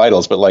Core Web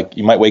Vitals, but like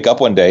you might wake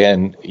up one day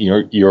and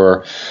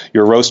your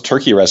roast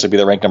turkey recipe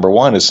that ranked number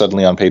 1 is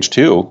suddenly on page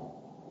 2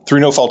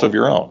 through no fault of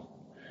your own,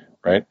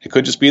 right? It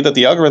could just be that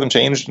the algorithm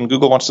changed and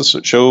Google wants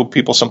to show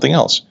people something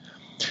else.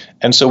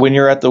 And so when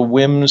you're at the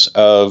whims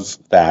of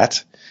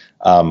that,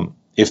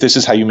 if this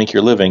is how you make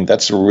your living,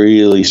 that's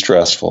really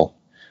stressful.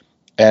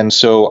 And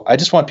so I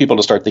just want people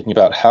to start thinking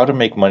about how to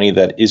make money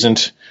that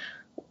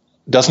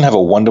doesn't have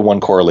a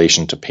one-to-one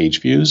correlation to page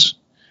views.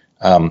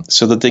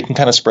 So that they can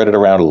kind of spread it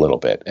around a little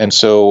bit. And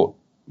so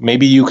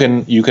maybe you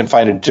can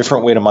find a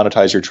different way to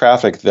monetize your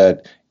traffic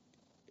that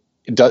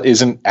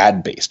isn't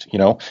ad based,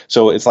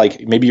 So it's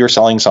like maybe you're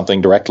selling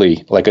something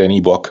directly, like an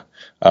ebook.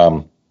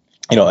 And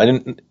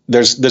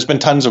there's been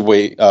tons of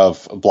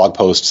blog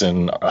posts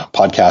and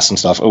podcasts and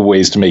stuff of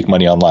ways to make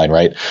money online,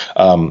 right?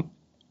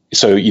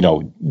 So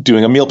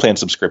doing a meal plan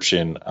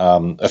subscription,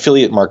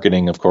 affiliate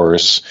marketing, of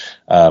course.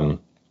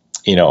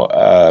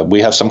 We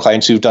have some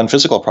clients who've done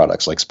physical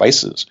products like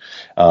spices,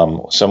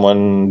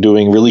 someone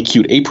doing really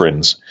cute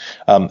aprons.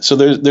 So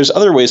there's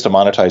other ways to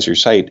monetize your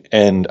site.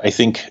 And I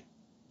think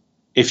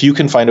if you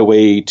can find a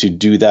way to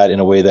do that in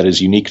a way that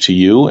is unique to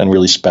you and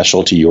really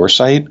special to your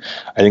site,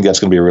 I think that's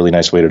going to be a really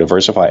nice way to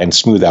diversify and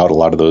smooth out a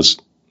lot of those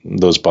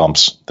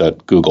bumps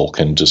that Google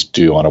can just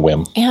do on a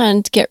whim.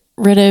 And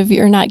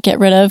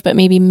but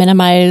maybe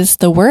minimize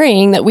the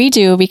worrying that we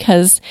do,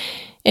 because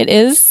it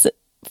is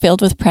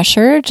filled with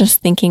pressure. Just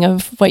thinking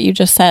of what you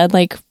just said,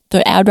 like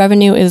the ad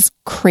revenue is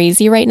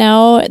crazy right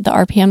now. The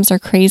RPMs are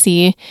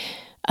crazy.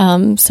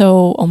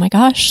 So, oh my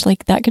gosh,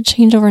 like that could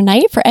change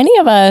overnight for any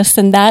of us.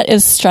 And that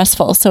is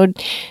stressful. So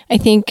I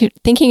think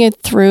thinking it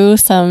through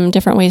some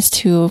different ways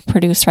to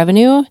produce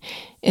revenue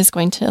is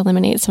going to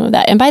eliminate some of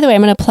that. And by the way,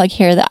 I'm going to plug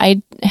here that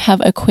I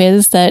have a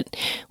quiz that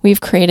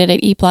we've created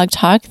at Eat Blog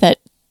Talk that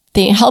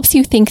helps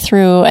you think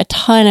through a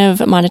ton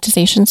of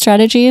monetization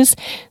strategies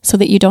so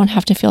that you don't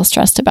have to feel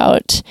stressed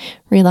about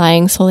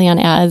relying solely on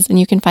ads. And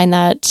you can find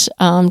that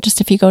just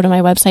if you go to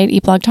my website,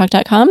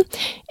 eatblogtalk.com.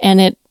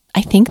 And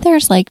I think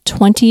there's like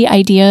 20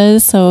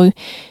 ideas. So,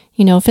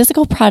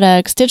 physical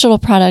products, digital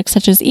products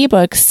such as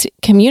ebooks,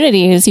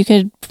 communities, you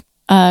could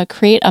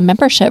create a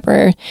membership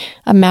or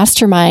a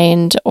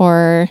mastermind,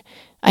 or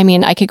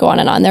I could go on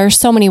and on. There are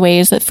so many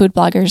ways that food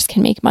bloggers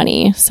can make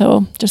money.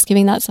 So just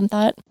giving that some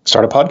thought.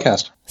 Start a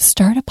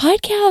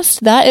podcast.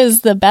 That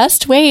is the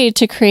best way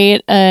to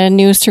create a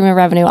new stream of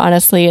revenue.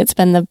 Honestly, it's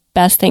been the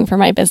best thing for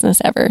my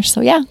business ever.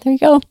 So yeah, there you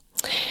go.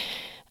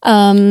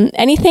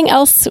 Anything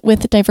else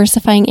with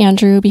diversifying,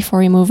 Andrew, before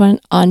we move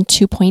on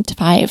to point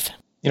 5?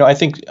 I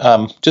think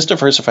just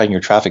diversifying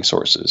your traffic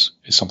sources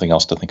is something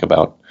else to think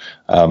about.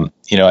 I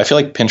feel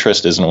like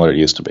Pinterest isn't what it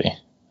used to be,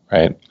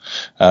 right?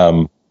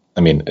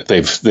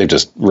 They've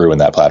just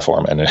ruined that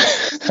platform, and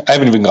I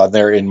haven't even gone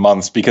there in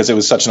months because it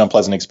was such an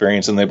unpleasant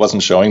experience, and it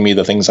wasn't showing me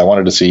the things I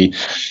wanted to see.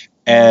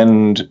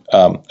 And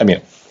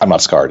I'm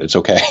not scarred; it's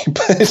okay.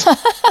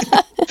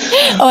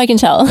 Oh, I can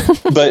tell.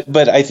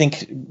 but I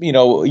think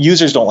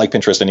users don't like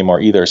Pinterest anymore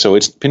either. So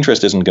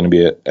Pinterest isn't going to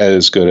be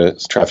as good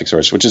a traffic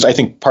source, which is I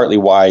think partly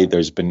why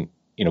there's been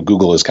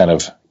Google is kind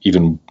of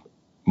even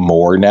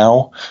more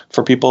now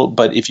for people.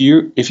 But if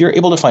you're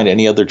able to find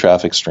any other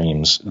traffic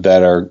streams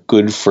that are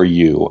good for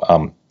you,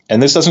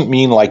 and this doesn't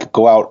mean like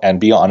go out and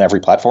be on every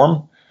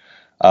platform.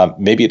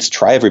 Maybe it's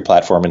try every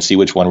platform and see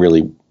which one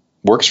really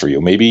works for you.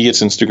 Maybe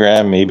it's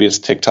Instagram, maybe it's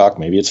TikTok,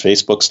 maybe it's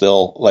Facebook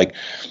still. Like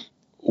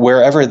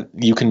wherever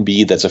you can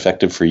be that's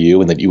effective for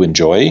you and that you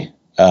enjoy.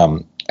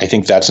 I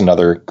think that's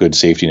another good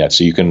safety net.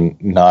 So you can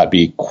not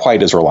be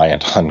quite as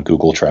reliant on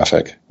Google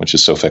traffic, which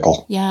is so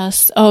fickle.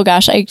 Yes. Oh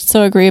gosh, I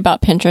so agree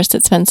about Pinterest.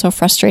 It's been so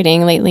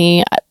frustrating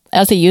lately.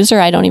 As a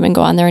user, I don't even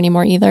go on there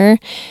anymore either.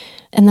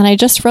 And then I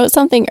just wrote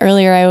something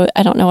earlier.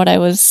 I don't know what I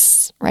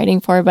was writing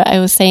for, but I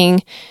was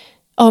saying,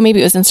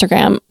 maybe it was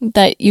Instagram,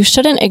 that you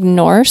shouldn't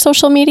ignore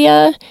social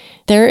media.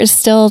 There is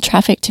still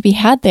traffic to be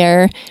had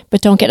there,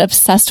 but don't get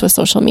obsessed with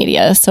social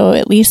media. So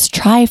at least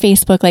try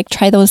Facebook, like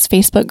try those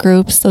Facebook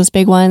groups, those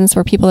big ones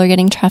where people are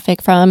getting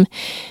traffic from.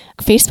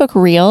 Facebook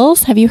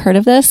Reels, have you heard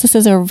of this? This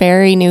is a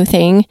very new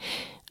thing.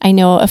 I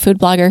know a food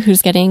blogger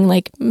who's getting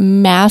like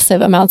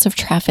massive amounts of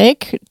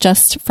traffic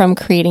just from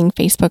creating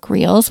Facebook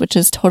Reels, which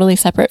is totally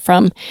separate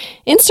from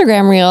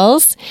Instagram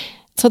Reels.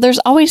 So there's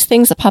always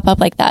things that pop up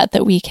like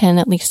that we can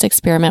at least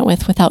experiment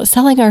with without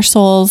selling our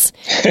souls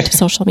to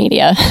social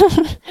media.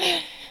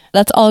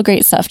 That's all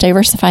great stuff.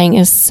 Diversifying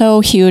is so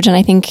huge, and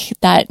I think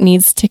that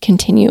needs to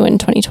continue in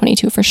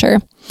 2022 for sure.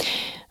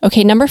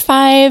 Okay, number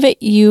 5,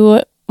 you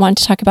want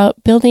to talk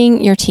about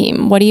building your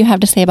team. What do you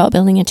have to say about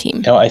building a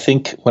team? I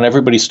think when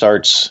everybody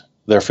starts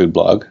their food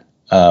blog,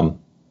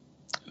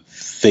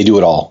 they do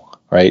it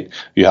all, right?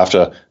 You have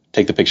to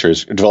take the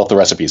pictures, develop the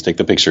recipes, take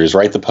the pictures,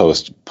 write the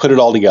post, put it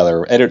all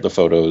together, edit the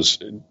photos,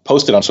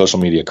 post it on social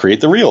media, create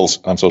the reels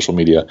on social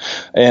media,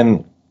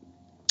 and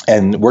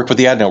work with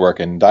the ad network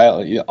and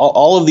dial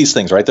all of these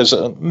things, right? There's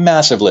a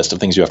massive list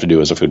of things you have to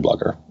do as a food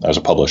blogger, as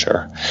a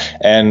publisher.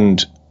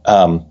 And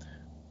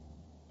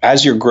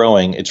as you're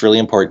growing, it's really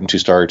important to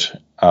start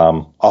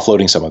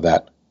offloading some of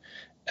that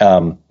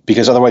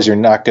because otherwise you're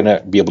not going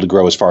to be able to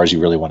grow as far as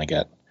you really want to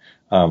get.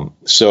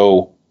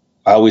 So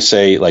I always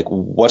say, like,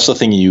 what's the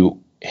thing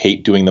you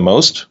hate doing the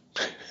most?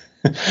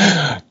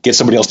 Get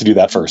somebody else to do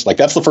that first. Like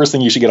that's the first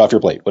thing you should get off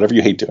your plate, whatever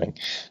you hate doing.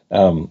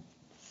 And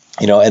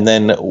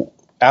then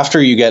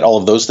after you get all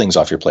of those things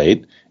off your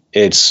plate,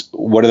 it's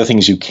what are the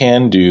things you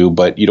can do,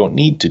 but you don't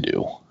need to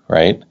do,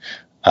 right?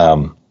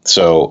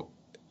 So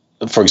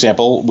for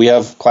example, we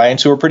have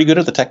clients who are pretty good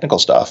at the technical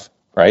stuff,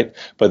 right?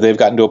 But they've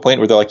gotten to a point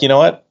where they're like, you know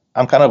what?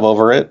 I'm kind of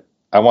over it.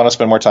 I want to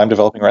spend more time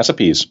developing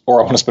recipes,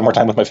 or I want to spend more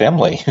time with my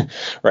family,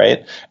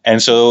 right?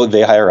 And so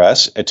they hire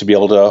us to be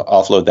able to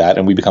offload that,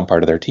 and we become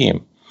part of their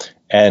team.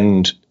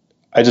 And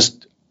I think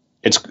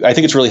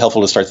it's really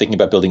helpful to start thinking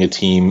about building a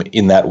team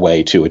in that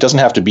way too. It doesn't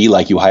have to be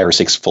like you hire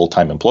 6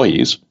 full-time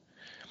employees.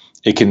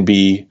 It can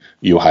be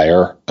you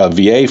hire a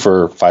VA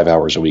for 5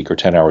 hours a week or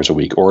 10 hours a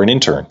week, or an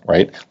intern,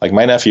 right? Like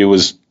my nephew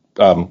was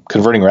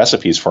converting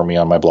recipes for me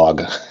on my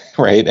blog,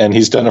 right? And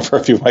he's done it for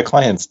a few of my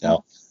clients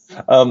now.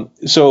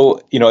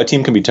 So, a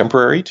team can be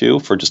temporary too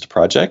for just a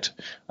project.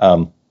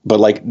 But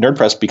like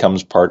NerdPress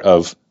becomes part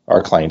of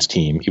our client's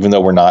team, even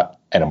though we're not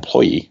an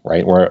employee,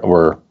 right?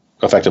 We're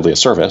effectively a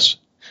service.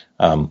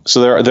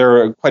 So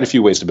there are quite a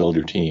few ways to build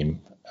your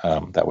team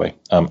that way.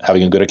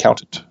 Having a good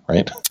accountant,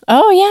 right?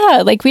 Oh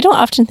yeah. Like we don't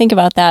often think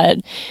about that.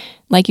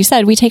 Like you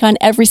said, we take on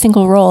every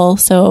single role.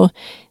 So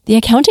the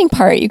accounting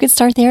part, you could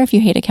start there if you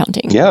hate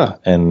accounting. Yeah.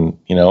 And,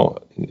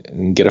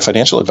 get a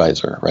financial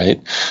advisor,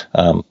 right?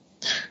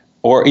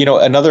 Or,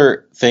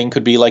 another thing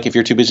could be like if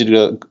you're too busy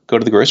to go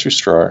to the grocery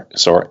store,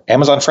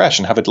 Amazon Fresh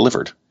and have it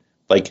delivered.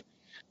 Like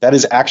that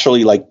is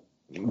actually like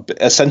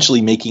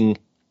essentially making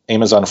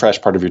Amazon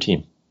Fresh part of your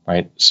team,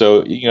 right?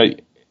 So,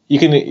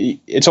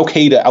 it's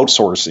okay to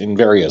outsource in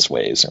various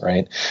ways,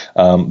 right?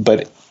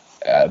 But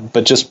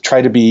just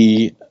try to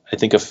be, I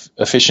think,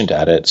 efficient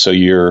at it. So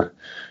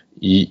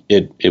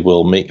it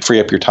will free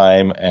up your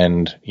time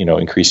and,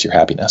 increase your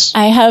happiness.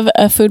 I have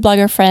a food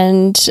blogger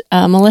friend,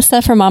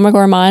 Melissa from Mama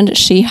Gourmand.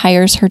 She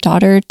hires her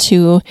daughter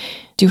to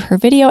do her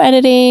video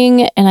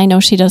editing. And I know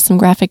she does some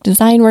graphic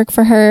design work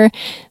for her.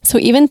 So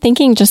even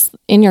thinking just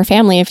in your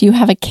family, if you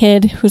have a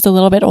kid who's a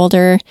little bit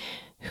older,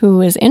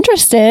 who is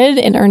interested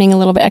in earning a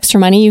little bit extra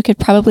money, you could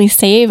probably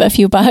save a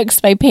few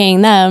bucks by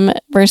paying them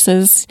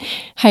versus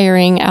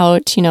hiring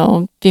out,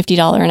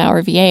 $50 an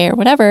hour VA or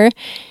whatever.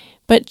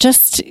 But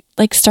just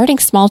like starting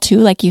small too,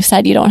 like you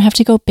said, you don't have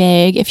to go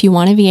big. If you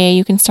want a VA,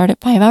 you can start at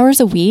 5 hours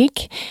a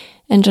week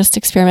and just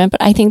experiment.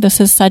 But I think this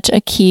is such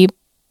a key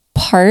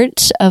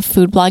part of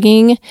food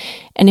blogging.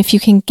 And if you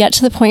can get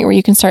to the point where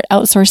you can start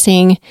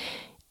outsourcing,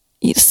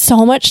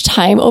 so much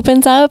time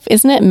opens up.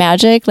 Isn't it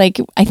magic? Like,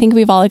 I think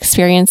we've all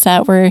experienced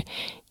that where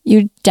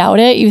you doubt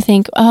it. You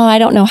think, oh, I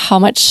don't know how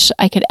much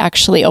I could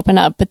actually open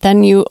up. But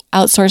then you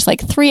outsource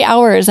like 3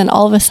 hours and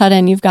all of a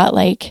sudden you've got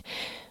like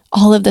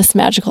all of this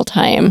magical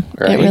time.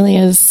 Right? It really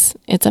is.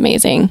 It's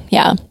amazing.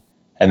 Yeah.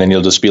 And then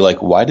you'll just be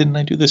like, why didn't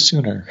I do this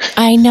sooner?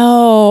 I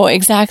know,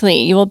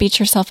 exactly. You will beat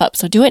yourself up.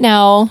 So do it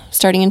now,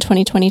 starting in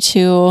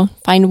 2022.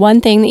 Find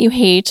one thing that you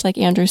hate, like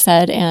Andrew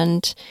said,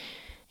 and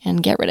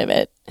get rid of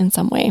it in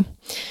some way.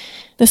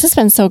 This has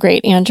been so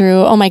great,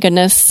 Andrew. Oh my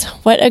goodness.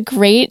 What a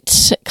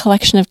great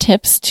collection of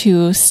tips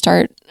to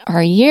start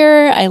our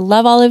year. I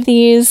love all of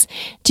these.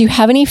 Do you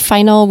have any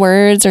final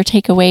words or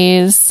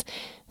takeaways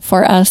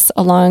for us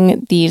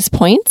along these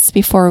points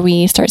before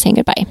we start saying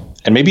goodbye?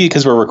 And maybe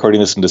because we're recording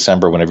this in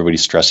December when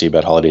everybody's stressy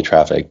about holiday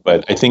traffic,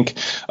 but I think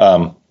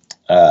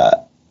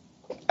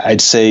I'd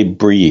say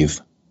breathe.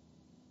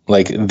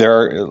 Like we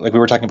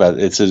were talking about,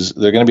 there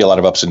are going to be a lot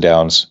of ups and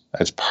downs.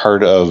 It's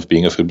part of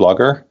being a food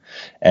blogger.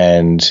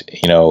 And,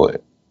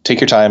 take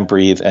your time,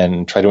 breathe,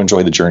 and try to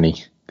enjoy the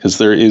journey, because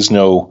there is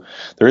no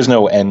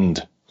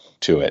end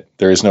to it.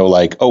 There is no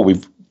like, oh,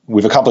 we've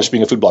accomplished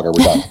being a food blogger.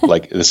 We're done.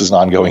 Like, this is an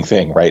ongoing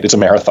thing, right? It's a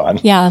marathon.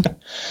 Yeah.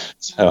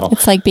 So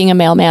it's like being a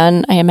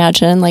mailman, I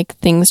imagine. Like,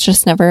 things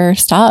just never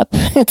stop.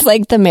 It's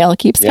like the mail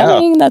keeps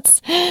coming.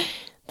 That's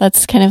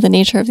kind of the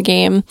nature of the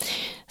game.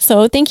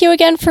 So thank you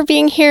again for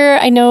being here.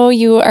 I know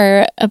you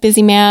are a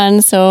busy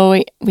man,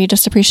 so we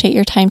just appreciate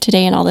your time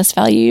today and all this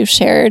value you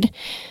shared.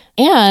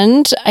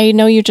 And I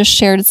know you just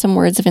shared some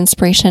words of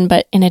inspiration,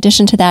 but in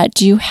addition to that,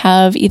 do you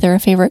have either a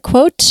favorite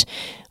quote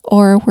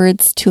or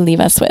words to leave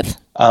us with?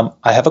 I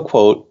have a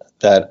quote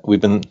that I've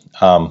been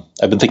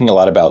thinking a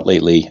lot about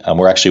lately.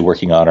 We're actually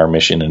working on our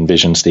mission and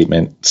vision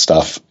statement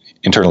stuff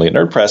internally at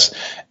NerdPress,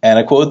 and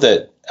a quote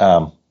that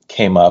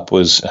came up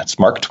it's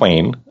Mark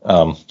Twain,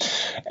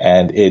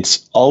 and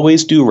it's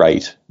always do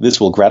right. This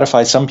will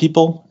gratify some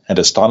people and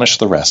astonish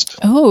the rest.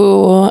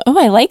 Oh,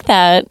 I like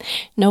that.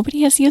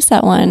 Nobody has used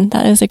that one.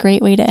 That is a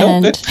great way to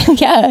end.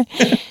 Yeah.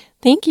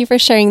 Thank you for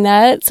sharing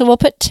that. So we'll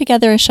put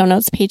together a show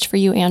notes page for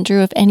you,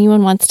 Andrew. If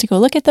anyone wants to go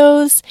look at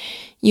those,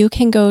 you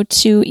can go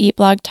to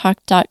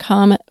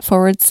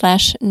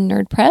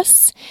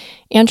eatblogtalk.com/nerdpress.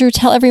 Andrew,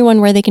 tell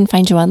everyone where they can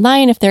find you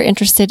online if they're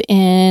interested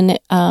in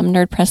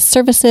NerdPress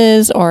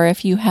services, or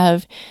if you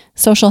have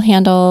social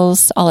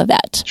handles, all of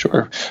that.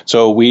 Sure.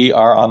 So we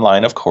are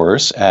online, of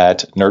course,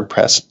 at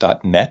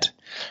nerdpress.net.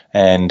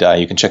 And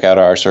you can check out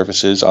our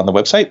services on the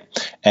website.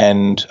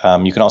 And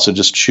you can also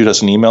just shoot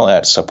us an email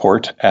at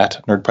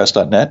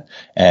support@nerdpress.net.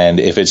 And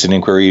if it's an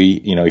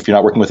inquiry, if you're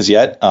not working with us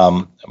yet,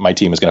 my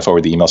team is going to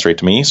forward the email straight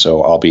to me.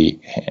 So I'll be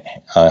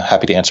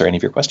happy to answer any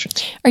of your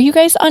questions. Are you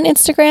guys on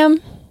Instagram?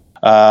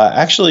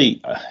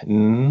 Actually,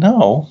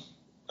 no.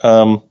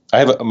 I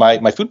have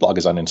my food blog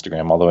is on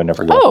Instagram, although I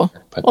never go. Oh,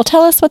 well,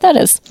 tell us what that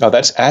is. Oh,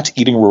 that's at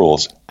Eating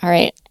Rules. All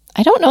right.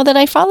 I don't know that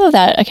I follow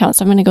that account,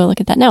 so I'm going to go look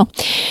at that now.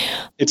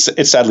 It's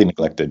sadly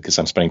neglected because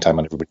I'm spending time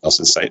on everybody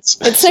else's sites.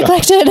 It's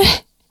neglected.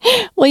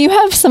 Well, you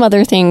have some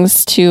other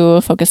things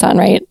to focus on,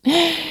 right?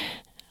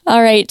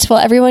 All right. Well,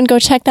 everyone go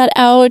check that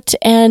out.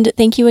 And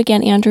thank you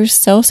again, Andrew,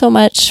 so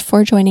much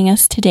for joining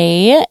us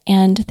today.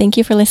 And thank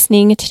you for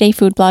listening today,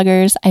 food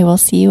bloggers. I will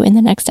see you in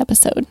the next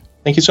episode.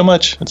 Thank you so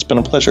much. It's been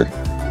a pleasure.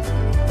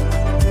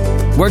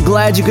 We're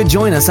glad you could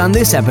join us on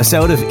this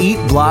episode of Eat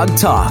Blog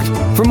Talk.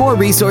 For more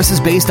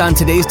resources based on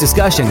today's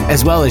discussion,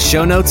 as well as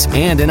show notes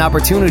and an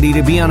opportunity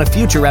to be on a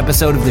future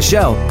episode of the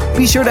show,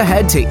 be sure to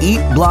head to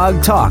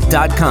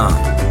eatblogtalk.com.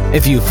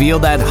 If you feel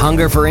that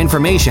hunger for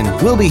information,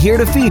 we'll be here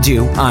to feed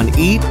you on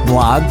Eat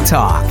Blog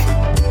Talk.